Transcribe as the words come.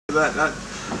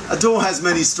A door has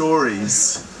many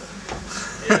stories.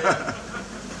 Yeah.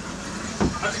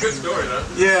 That's a good story, though.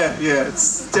 Yeah, yeah,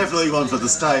 it's definitely one for the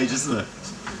stage, isn't it?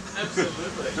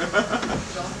 Absolutely.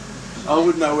 I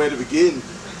wouldn't know where to begin.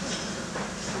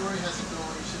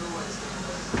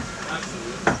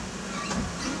 Absolutely.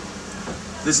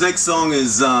 This next song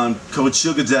is called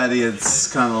Sugar Daddy. It's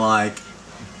kind of like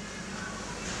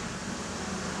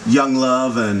young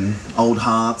love and old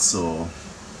hearts, or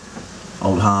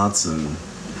old hearts and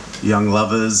young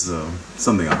lovers, or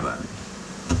something like that.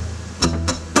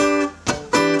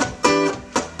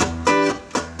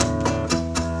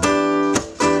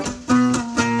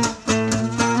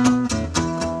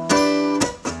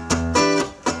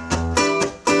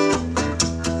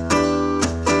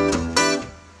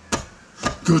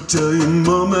 Go tell your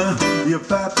mama, your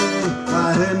pappy,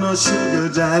 I ain't no sugar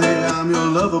daddy, I'm your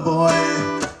lover boy.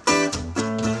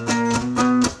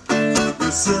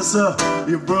 Your sister,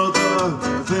 your brother,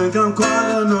 I think I'm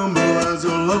quite a number as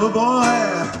your lover boy.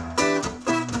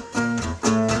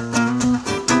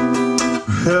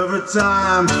 Every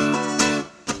time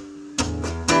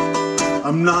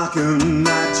I'm knocking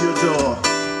at your door,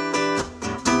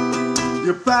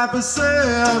 your pappy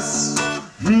says,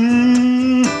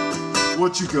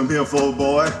 what you come here for,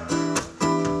 boy?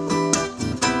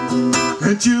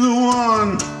 Ain't you the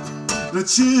one that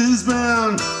she's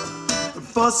been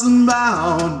fussing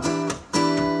about?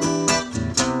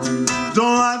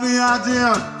 Don't like the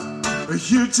idea of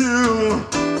you two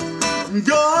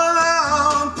going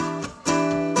out.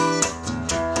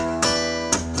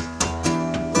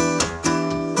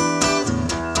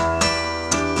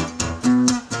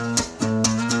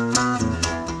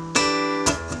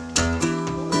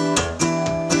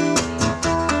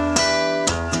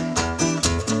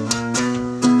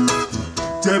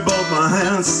 Take both my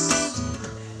hands,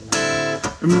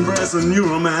 embrace a new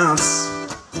romance.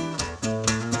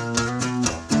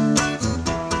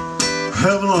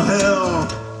 Heaven or hell,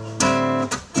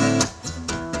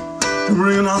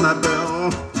 ringing on that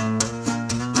bell.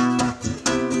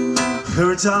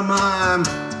 Every time I'm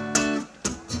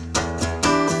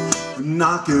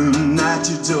knocking at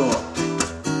your door,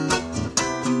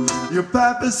 your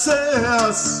pappy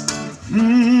says,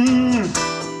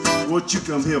 what you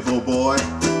come here for, boy?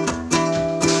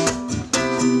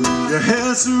 Your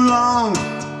hair's too long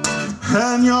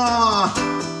and your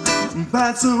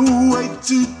pants are way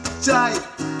too tight.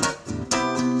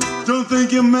 Don't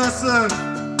think you're messing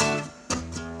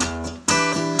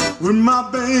with my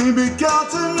baby girl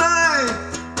tonight.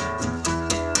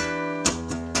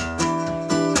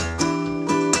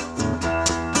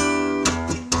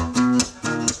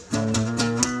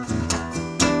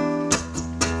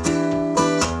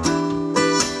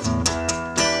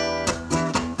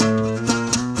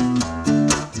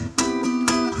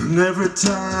 And every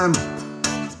time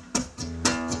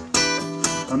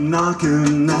I'm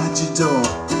knocking at your door,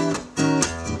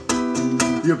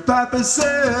 your pappy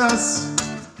says,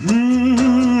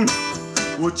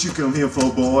 what you come here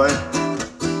for, boy?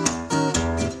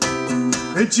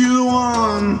 Ain't you the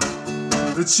one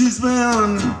that she's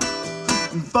been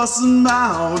fussing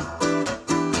about?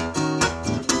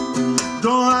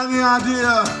 Don't like the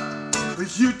idea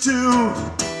of you two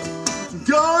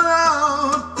going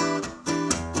out.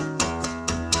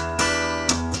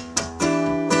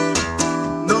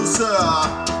 No, sir.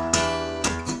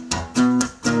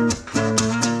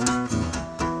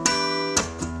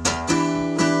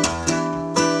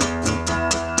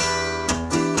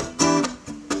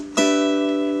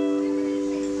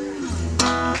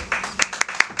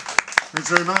 Thanks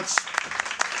very much.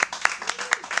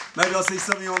 Maybe I'll see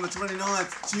some of you on the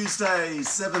 29th, Tuesday,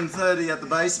 7:30 at the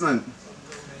basement.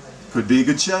 Could be a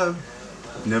good show.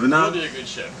 Never know. It'll be a good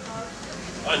show.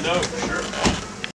 I know for sure.